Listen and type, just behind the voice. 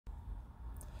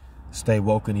Stay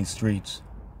woke in these streets.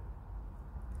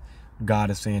 God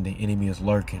is saying the enemy is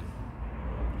lurking.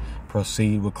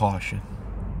 Proceed with caution.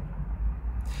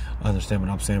 Understand what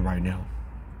I'm saying right now.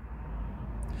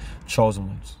 Chosen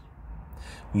ones,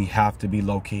 we have to be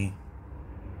low-key.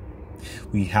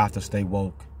 We have to stay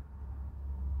woke.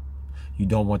 You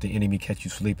don't want the enemy catch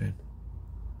you sleeping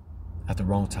at the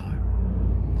wrong time.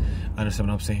 Understand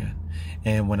what I'm saying?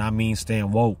 And when I mean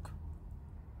staying woke,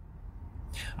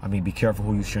 I mean be careful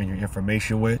who you sharing your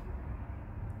information with.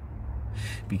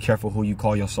 Be careful who you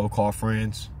call your so-called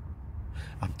friends.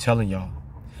 I'm telling y'all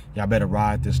better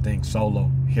ride this thing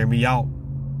solo. Hear me out.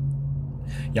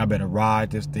 Y'all better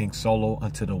ride this thing solo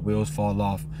until the wheels fall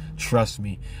off. Trust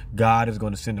me, God is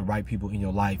going to send the right people in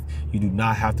your life. You do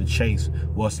not have to chase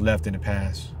what's left in the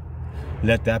past.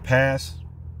 Let that past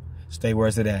stay where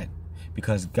it's at.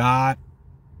 Because God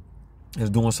is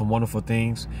doing some wonderful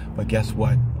things. But guess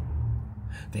what?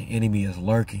 The enemy is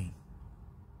lurking.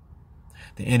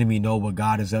 The enemy knows what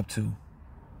God is up to.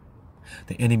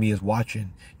 The enemy is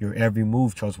watching your every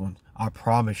move, chosen ones. I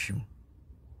promise you.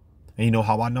 And you know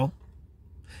how I know?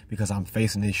 Because I'm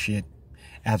facing this shit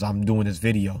as I'm doing this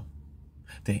video.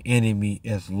 The enemy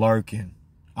is lurking.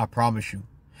 I promise you.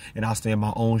 And I stay in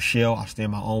my own shell. I stay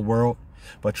in my own world.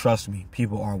 But trust me,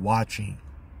 people are watching.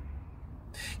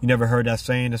 You never heard that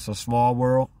saying, it's a small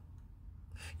world?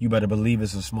 You better believe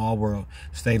it's a small world.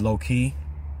 Stay low key.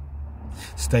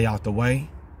 Stay out the way.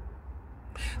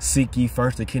 Seek ye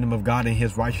first the kingdom of God and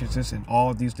his righteousness, and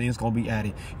all these things gonna be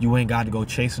added. You ain't got to go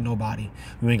chasing nobody.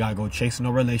 You ain't got to go chasing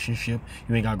no relationship.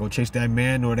 You ain't got to go chase that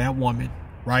man or that woman,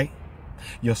 right?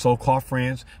 Your so-called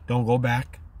friends, don't go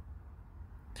back.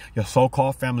 Your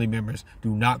so-called family members,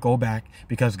 do not go back,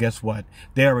 because guess what?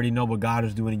 They already know what God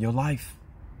is doing in your life.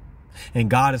 And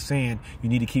God is saying you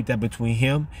need to keep that between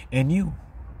him and you.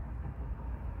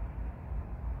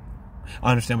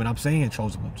 Understand what I'm saying,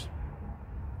 chosen ones?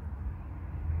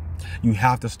 You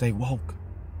have to stay woke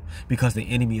because the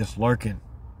enemy is lurking.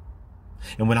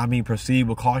 And when I mean proceed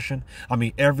with caution, I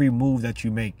mean every move that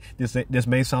you make. This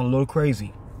may sound a little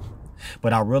crazy,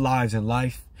 but I realize in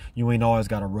life, you ain't always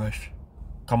got to rush.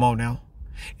 Come on now.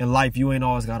 In life, you ain't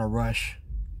always got to rush.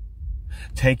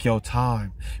 Take your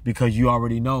time, because you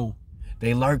already know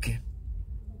they lurking.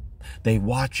 They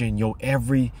watching your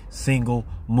every single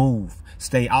move.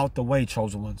 Stay out the way,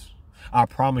 chosen ones. I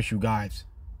promise you guys.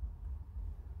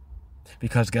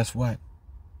 Because guess what?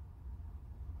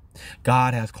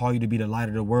 God has called you to be the light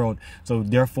of the world. So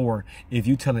therefore, if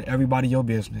you telling everybody your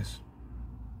business,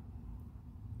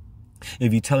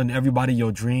 if you telling everybody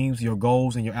your dreams, your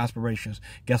goals, and your aspirations,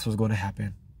 guess what's going to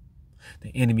happen?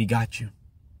 The enemy got you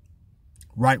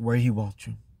right where he wants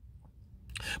you.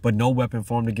 But no weapon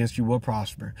formed against you will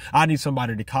prosper. I need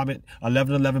somebody to comment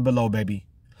 1111 below, baby.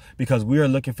 Because we are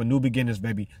looking for new beginnings,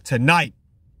 baby. Tonight.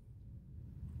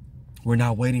 We're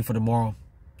not waiting for tomorrow.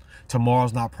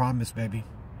 Tomorrow's not promised, baby.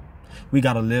 We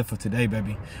got to live for today,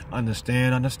 baby.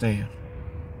 Understand.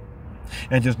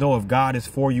 And just know, if God is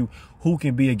for you, who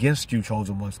can be against you,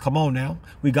 chosen ones? Come on now.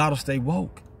 We got to stay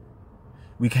woke.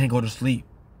 We can't go to sleep.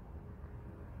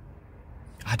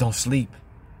 I don't sleep.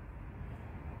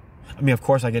 I mean, of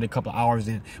course, I get a couple of hours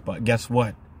in. But guess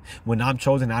what? When I'm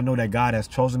chosen, I know that God has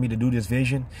chosen me to do this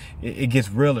vision. It gets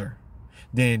realer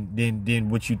than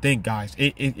what you think, guys.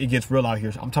 It gets real out here.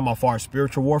 I'm talking about far as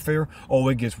spiritual warfare. Oh,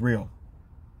 it gets real.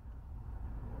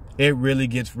 It really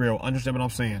gets real. Understand what I'm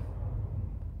saying?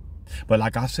 But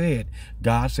like I said,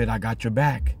 God said, I got your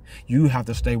back. You have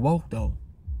to stay woke, though.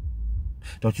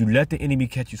 Don't you let the enemy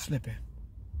catch you slipping.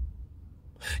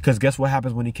 Because guess what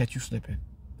happens when he catch you slipping?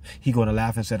 He going to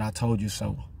laugh and said, I told you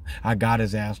so. I got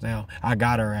his ass now. I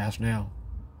got her ass now.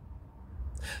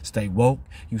 Stay woke.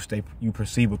 You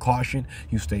proceed with caution.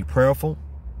 You stay prayerful.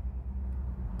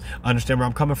 Understand where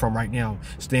I'm coming from right now.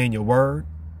 Stay in your word.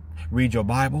 Read your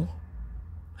Bible.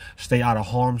 Stay out of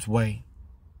harm's way.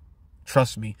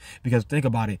 Trust me. Because think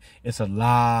about it. It's a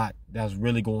lot that's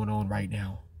really going on right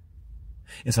now.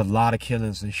 It's a lot of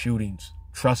killings and shootings.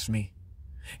 Trust me.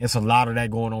 It's a lot of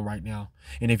that going on right now.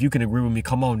 And if you can agree with me,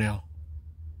 come on now.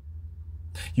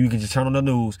 You can just turn on the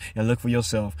news and look for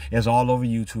yourself. It's all over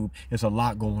YouTube. It's a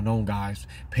lot going on, guys.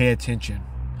 Pay attention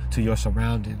to your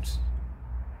surroundings.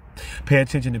 Pay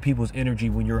attention to people's energy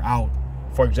when you're out.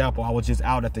 For example, I was just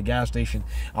out at the gas station.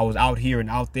 I was out here and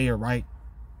out there, right?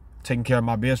 Taking care of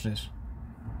my business.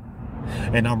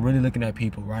 And I'm really looking at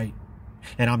people, right?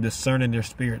 And I'm discerning their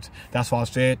spirits. That's why I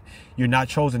said, you're not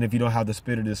chosen if you don't have the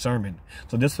spirit of discernment.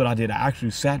 So this is what I did. I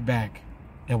actually sat back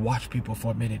and watched people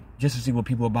for a minute just to see what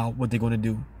people about, what they're going to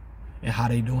do and how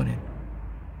they doing it.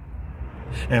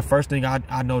 And first thing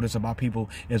I notice about people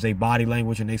is their body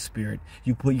language and their spirit.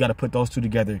 You got to put those two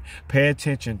together. Pay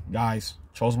attention, guys.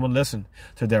 Chosen one, listen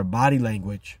to their body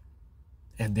language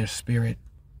and their spirit.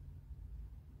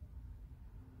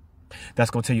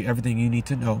 That's going to tell you everything you need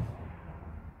to know.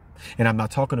 And I'm not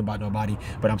talking about nobody,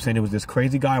 but I'm saying it was this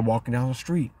crazy guy walking down the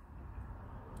street.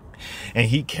 And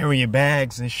he carrying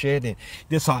bags and shit. And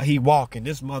this how he walking.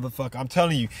 This motherfucker, I'm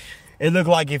telling you, it look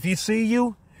like if he see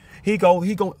you, he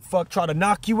go try to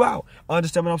knock you out.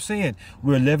 Understand what I'm saying?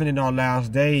 We're living in our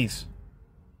last days.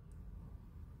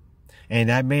 And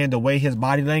that man, the way his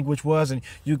body language was, and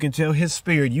you can tell his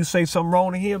spirit, you say something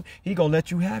wrong to him, he gonna let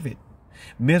you have it.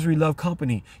 Misery love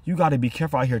company. You got to be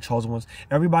careful out here, chosen ones.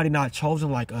 Everybody not chosen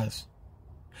like us.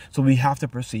 So we have to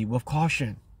proceed with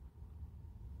caution.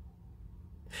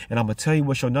 And I'm going to tell you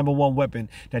what's your number one weapon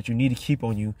that you need to keep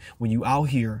on you when you out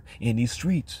here in these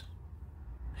streets.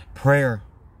 Prayer.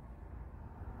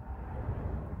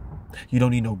 You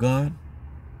don't need no gun.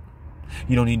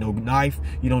 You don't need no knife.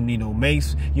 You don't need no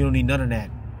mace. You don't need none of that.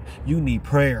 You need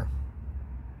prayer.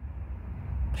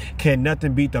 Can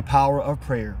nothing beat the power of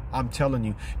prayer? I'm telling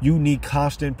you, you need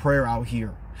constant prayer out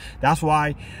here. That's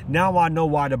why now I know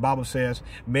why the Bible says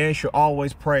man should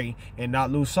always pray and not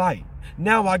lose sight.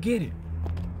 Now I get it.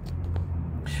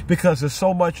 Because there's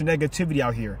so much negativity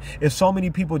out here. There's so many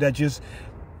people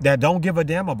that don't give a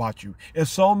damn about you.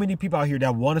 There's so many people out here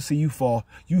that want to see you fall.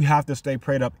 You have to stay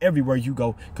prayed up everywhere you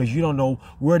go because you don't know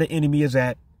where the enemy is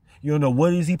at. You don't know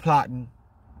what is he plotting.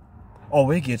 Oh,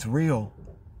 it gets real.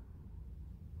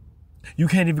 You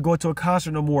can't even go to a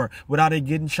concert no more without it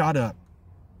getting shot up.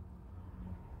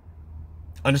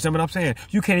 Understand what I'm saying?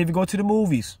 You can't even go to the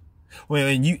movies. Well,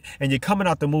 and you're coming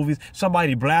out the movies,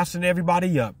 somebody blasting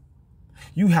everybody up.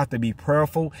 You have to be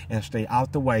prayerful and stay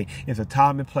out the way. It's a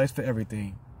time and place for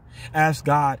everything. Ask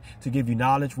God to give you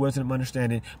knowledge, wisdom,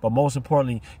 understanding. But most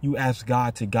importantly, you ask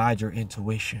God to guide your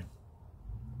intuition.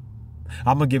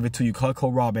 I'm going to give it to you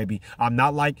cold raw, baby. I'm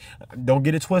not like, don't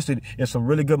get it twisted. There's some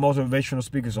really good motivational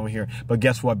speakers on here. But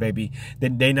guess what, baby?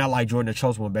 They not like Jordan the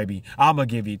Chosen One, baby. I'm going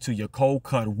to give it to you cold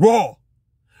cut raw.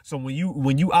 So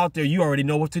when you out there, you already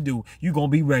know what to do. You going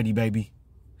to be ready, baby.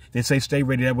 They say stay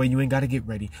ready. That way you ain't got to get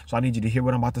ready. So I need you to hear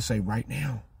what I'm about to say right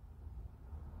now.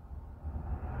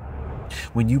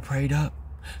 When you prayed up,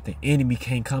 the enemy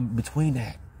can't come between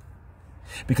that.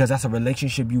 Because that's a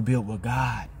relationship you built with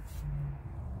God.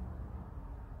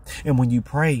 And when you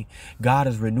pray, God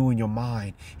is renewing your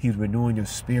mind. He's renewing your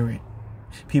spirit.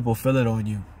 People feel it on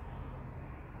you.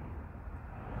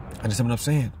 Understand what I'm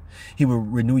saying? He will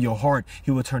renew your heart.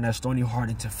 He will turn that stony heart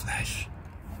into flesh.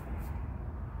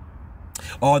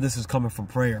 All this is coming from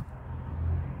prayer.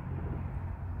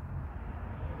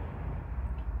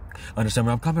 Understand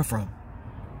where I'm coming from?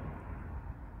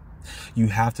 You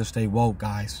have to stay woke,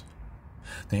 guys.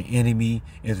 The enemy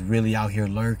is really out here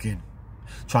lurking,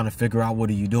 trying to figure out what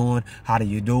are you doing, how do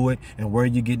you do it, and where are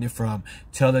you getting it from.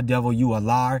 Tell the devil you a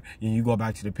liar, and you go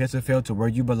back to the pits of hell to where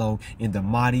you belong in the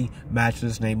mighty,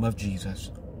 matchless name of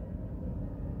Jesus.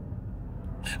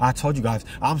 I told you guys,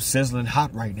 I'm sizzling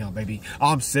hot right now, baby.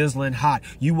 I'm sizzling hot.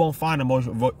 You won't find a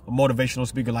motivational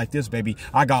speaker like this, baby.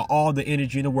 I got all the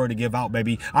energy in the world to give out,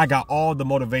 baby. I got all the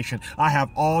motivation. I have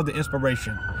all the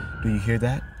inspiration. Do you hear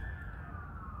that?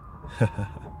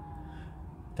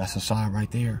 That's a sign right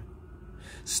there.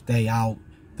 Stay out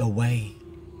the way.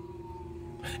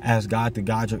 Ask God to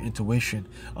guide your intuition.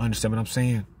 Understand what I'm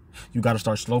saying? You got to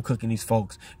start slow cooking these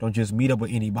folks. Don't just meet up with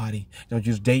anybody. Don't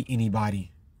just date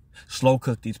anybody. Slow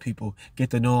cook these people. Get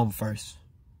to know them first.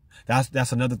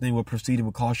 That's another thing with proceeding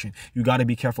with caution. You got to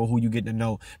be careful who you get to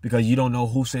know, because you don't know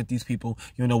who sent these people.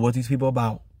 You don't know what these people are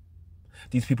about.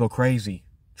 These people are crazy.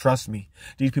 Trust me.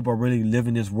 These people are really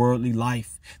living this worldly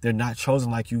life. They're not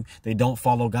chosen like you. They don't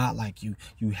follow God like you.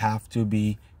 You have to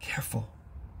be careful.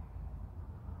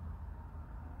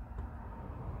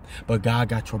 But God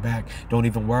got your back. Don't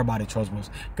even worry about it, chosen ones.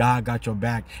 God got your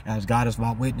back, as God is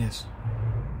my witness.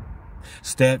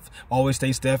 Always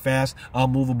stay steadfast,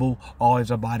 unmovable, always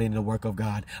abiding in the work of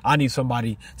God. I need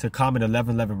somebody to comment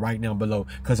 1111 right now below,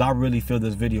 because I really feel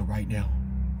this video right now.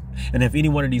 And if any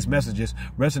one of these messages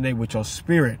resonate with your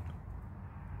spirit,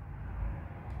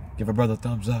 give a brother a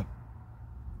thumbs up.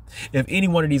 If any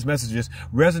one of these messages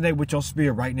resonate with your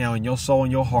spirit right now, in your soul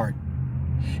and your heart,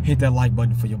 hit that like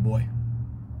button for your boy.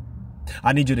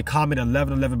 I need you to comment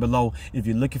 1111 below if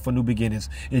you're looking for new beginnings,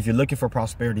 if you're looking for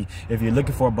prosperity, if you're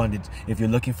looking for abundance, if you're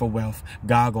looking for wealth.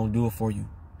 God gonna do it for you.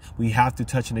 We have to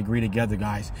touch and agree together,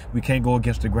 guys. We can't go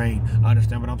against the grain.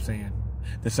 Understand what I'm saying?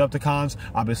 Decepticons,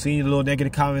 I've been seeing your little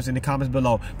negative comments in the comments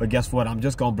below. But guess what? I'm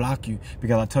just going to block you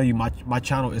because I tell you my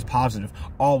channel is positive.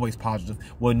 Always positive.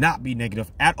 Will not be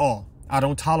negative at all. I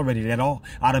don't tolerate it at all.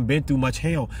 I done been through much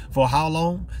hell. For how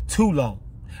long? Too long.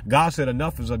 God said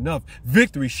enough is enough.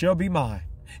 Victory shall be mine.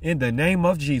 In the name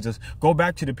of Jesus, go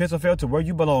back to the pits of hell to where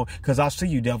you belong, because I see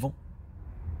you, devil.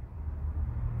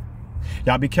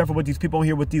 Y'all be careful with these people on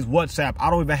here with these WhatsApp. I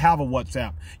don't even have a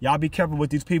WhatsApp. Y'all be careful with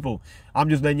these people. I'm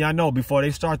just letting y'all know before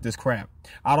they start this crap.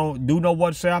 I don't do no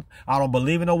WhatsApp. I don't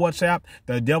believe in no WhatsApp.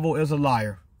 The devil is a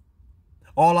liar.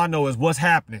 All I know is what's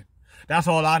happening. That's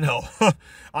all I know.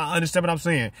 I understand what I'm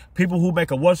saying. People who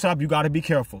make a WhatsApp, you got to be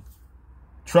careful.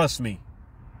 Trust me.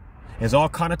 There's all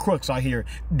kind of crooks out here.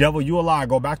 Devil, you a liar.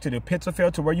 Go back to the pits of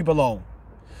hell to where you belong.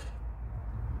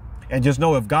 And just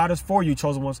know if God is for you,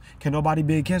 chosen ones, can nobody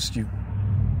be against you.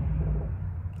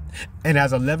 And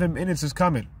as 11 minutes is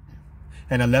coming,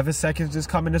 and 11 seconds is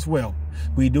coming as well,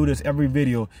 we do this every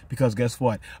video because guess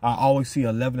what? I always see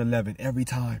 11:11 every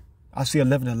time. I see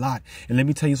 11 a lot. And let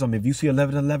me tell you something. If you see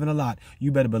 11:11 a lot,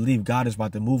 you better believe God is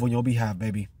about to move on your behalf,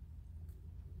 baby.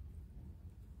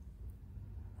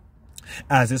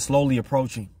 As it's slowly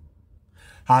approaching,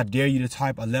 I dare you to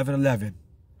type 11:11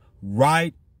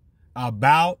 right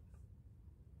about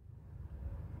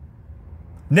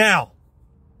now,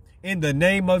 in the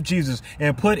name of Jesus,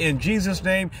 and put in Jesus'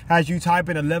 name as you type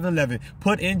in 11:11.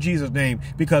 Put in Jesus' name,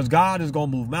 because God is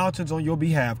going to move mountains on your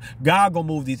behalf. God going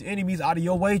to move these enemies out of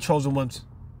your way, chosen ones.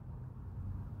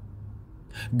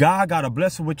 God got a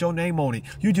blessing with your name on it.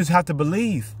 You just have to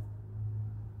believe,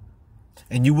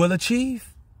 and you will achieve.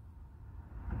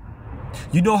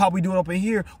 You know how we do it up in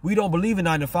here. We don't believe in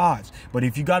 9 to 5s. But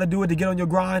if you got to do it to get on your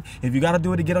grind, if you got to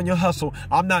do it to get on your hustle,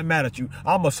 I'm not mad at you.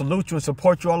 I'm going to salute you and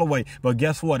support you all the way. But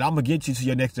guess what? I'm going to get you to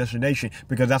your next destination,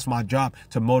 because that's my job,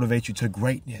 to motivate you to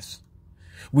greatness.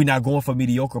 We're not going for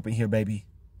mediocre up in here, baby.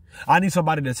 I need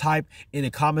somebody to type in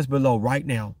the comments below right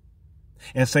now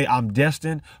and say, I'm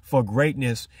destined for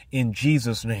greatness in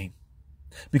Jesus' name.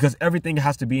 Because everything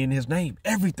has to be in his name.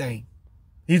 Everything.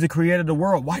 He's the creator of the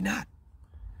world. Why not?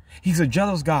 He's a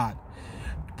jealous God.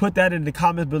 Put that in the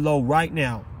comments below right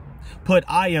now. Put,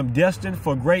 I am destined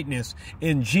for greatness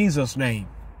in Jesus' name.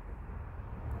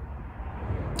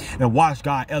 And watch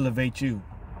God elevate you.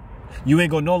 You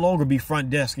ain't going to no longer be front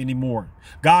desk anymore.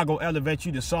 God going to elevate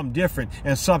you to something different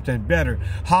and something better.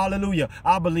 Hallelujah.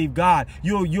 I believe God.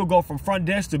 You'll go from front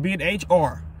desk to being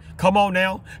HR. Come on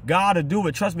now. God will do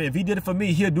it. Trust me. If he did it for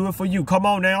me, he'll do it for you. Come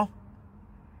on now.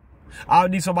 I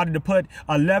need somebody to put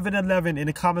 11:11 in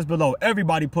the comments below.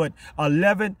 Everybody put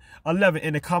 11:11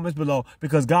 in the comments below,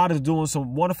 because God is doing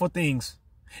some wonderful things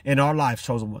in our lives,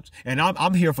 chosen ones. And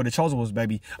I'm here for the chosen ones,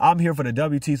 baby. I'm here for the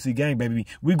W.T.C Gang, baby.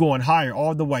 We going higher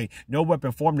all the way. No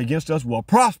weapon formed against us will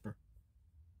prosper.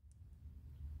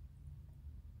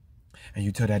 And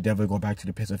you tell that devil to go back to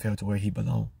the pits of hell to where he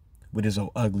belongs with his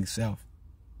old ugly self.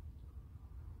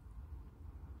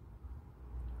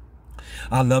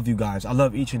 I love you guys. I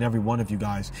love each and every one of you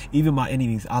guys. Even my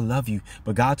enemies, I love you.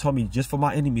 But God told me just for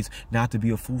my enemies not to be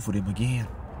a fool for them again.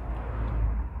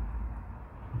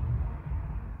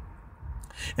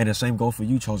 And the same goes for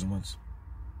you, chosen ones.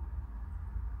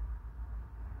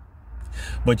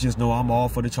 But just know I'm all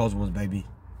for the chosen ones, baby.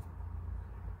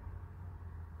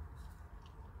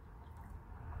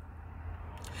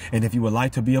 And if you would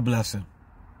like to be a blessing,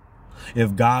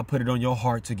 if God put it on your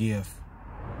heart to give,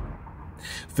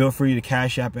 feel free to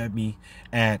cash app at me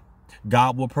at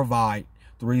God Will Provide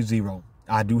 30.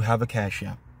 I do have a cash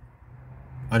app.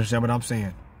 Understand what I'm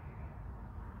saying?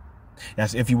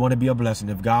 That's if you want to be a blessing.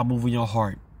 If God move in your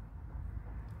heart,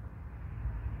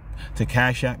 to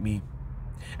cash app me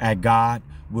at God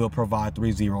Will Provide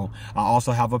 30. I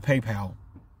also have a PayPal,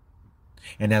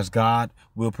 and that's God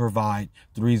Will Provide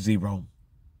 30.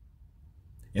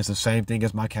 It's the same thing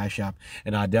as my cash app,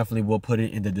 and I definitely will put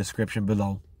it in the description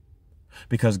below.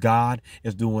 Because God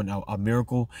is doing a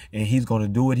miracle, and he's going to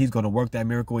do it. He's going to work that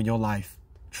miracle in your life.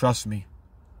 Trust me.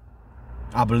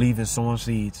 I believe in sowing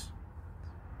seeds.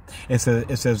 It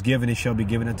says, give and it shall be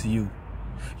given unto you.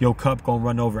 Your cup going to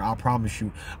run over. I promise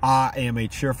you. I am a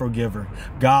cheerful giver.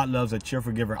 God loves a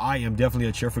cheerful giver. I am definitely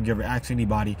a cheerful giver. Ask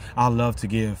anybody. I love to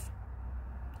give.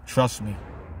 Trust me.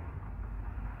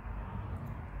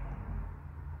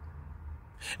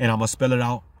 And I'm going to spell it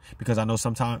out, because I know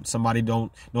sometimes somebody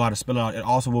don't know how to spell it out. It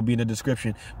also will be in the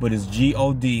description, but it's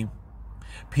GODPROVIDE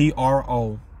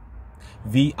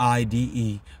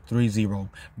 30.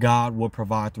 God Will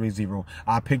Provide 30.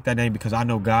 I picked that name because I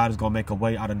know God is going to make a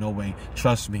way out of no way.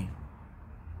 Trust me.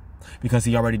 Because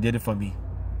he already did it for me.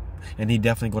 And he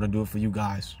definitely going to do it for you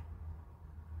guys.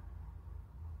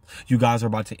 You guys are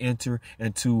about to enter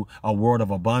into a world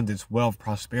of abundance, wealth,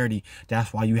 prosperity.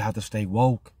 That's why you have to stay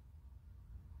woke.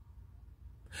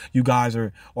 You guys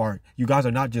are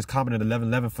not just commenting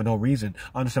 1111 for no reason.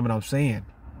 Understand what I'm saying?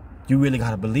 You really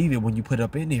got to believe it when you put it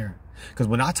up in there. Because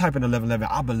when I type in 1111,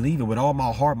 I believe it with all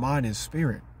my heart, mind, and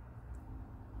spirit.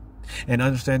 And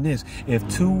understand this, if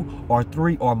 2 or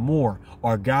 3 or more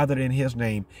are gathered in his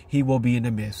name, he will be in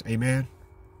the midst. Amen.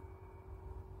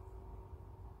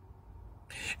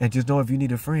 And just know, if you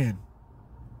need a friend,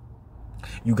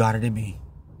 you got it in me.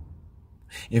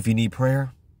 If you need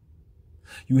prayer,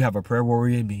 you have a prayer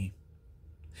warrior in me.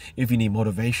 If you need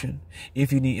motivation,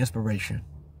 if you need inspiration,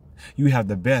 you have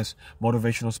the best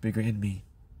motivational speaker in me.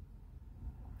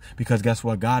 Because guess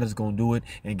what? God is going to do it.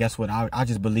 And guess what? I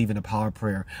just believe in the power of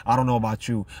prayer. I don't know about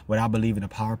you, but I believe in the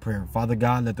power of prayer. Father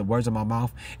God, let the words of my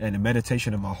mouth and the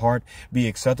meditation of my heart be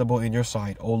acceptable in your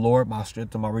sight. O Lord, my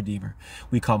strength and my redeemer.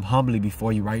 We come humbly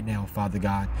before you right now, Father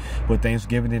God, with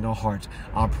thanksgiving in our hearts.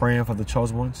 I'm praying for the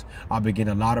chosen ones. I begin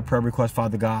a lot of prayer requests,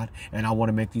 Father God, and I want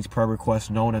to make these prayer requests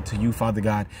known unto you, Father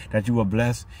God, that you will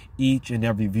bless each and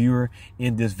every viewer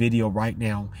in this video right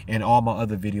now and all my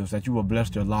other videos, that you will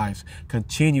bless their lives.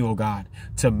 Continue, oh God,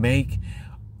 to make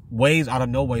ways out of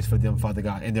no ways for them, Father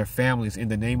God, and their families, in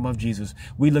the name of Jesus.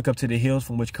 We look up to the hills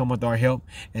from which cometh our help,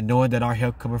 and knowing that our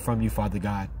help cometh from you, Father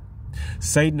God.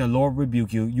 Satan, the Lord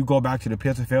rebuke you. You go back to the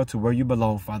pits of hell, to where you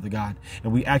belong, Father God.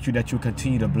 And we ask you that you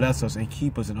continue to bless us and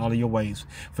keep us in all of your ways.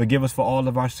 Forgive us for all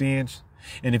of our sins.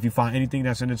 And if you find anything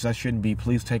that's in us that shouldn't be,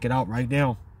 please take it out right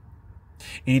now.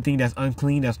 Anything that's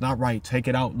unclean, that's not right, take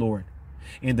it out, Lord.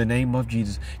 In the name of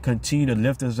Jesus, continue to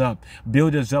lift us up.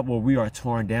 Build us up where we are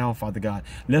torn down, Father God.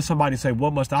 Let somebody say,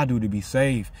 what must I do to be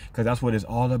saved? Because that's what it's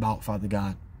all about, Father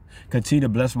God. Continue to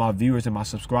bless my viewers and my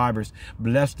subscribers.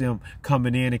 Bless them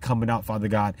coming in and coming out, Father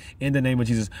God. In the name of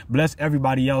Jesus. Bless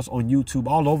everybody else on YouTube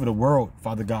all over the world,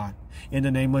 Father God. In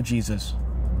the name of Jesus.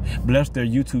 Bless their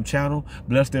YouTube channel.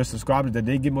 Bless their subscribers, that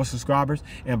they get more subscribers.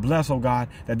 And bless, oh God,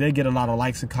 that they get a lot of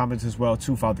likes and comments as well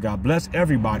too, Father God. Bless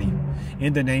everybody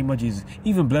in the name of Jesus.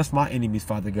 Even bless my enemies,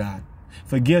 Father God.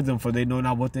 Forgive them, for they know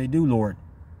not what they do, Lord.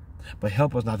 But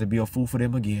help us not to be a fool for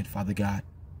them again, Father God.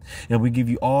 And we give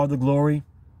you all the glory.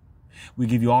 We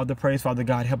give you all the praise, Father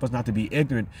God. Help us not to be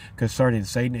ignorant concerning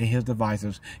Satan and his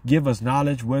devices. Give us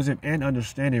knowledge, wisdom, and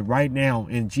understanding right now,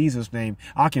 in Jesus' name.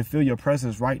 I can feel your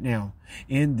presence right now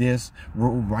in this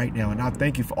room right now. And I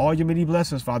thank you for all your many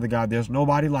blessings, Father God. There's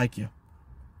nobody like you.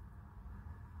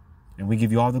 And we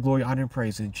give you all the glory, honor, and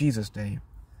praise in Jesus' name.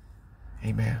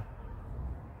 Amen.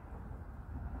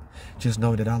 Just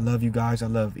know that I love you guys. I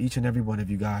love each and every one of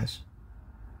you guys.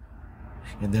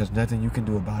 And there's nothing you can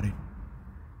do about it.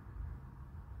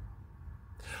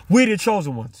 We the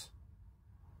chosen ones.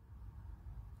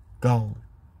 Gone.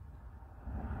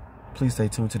 Please stay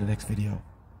tuned to the next video.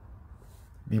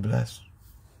 Be blessed.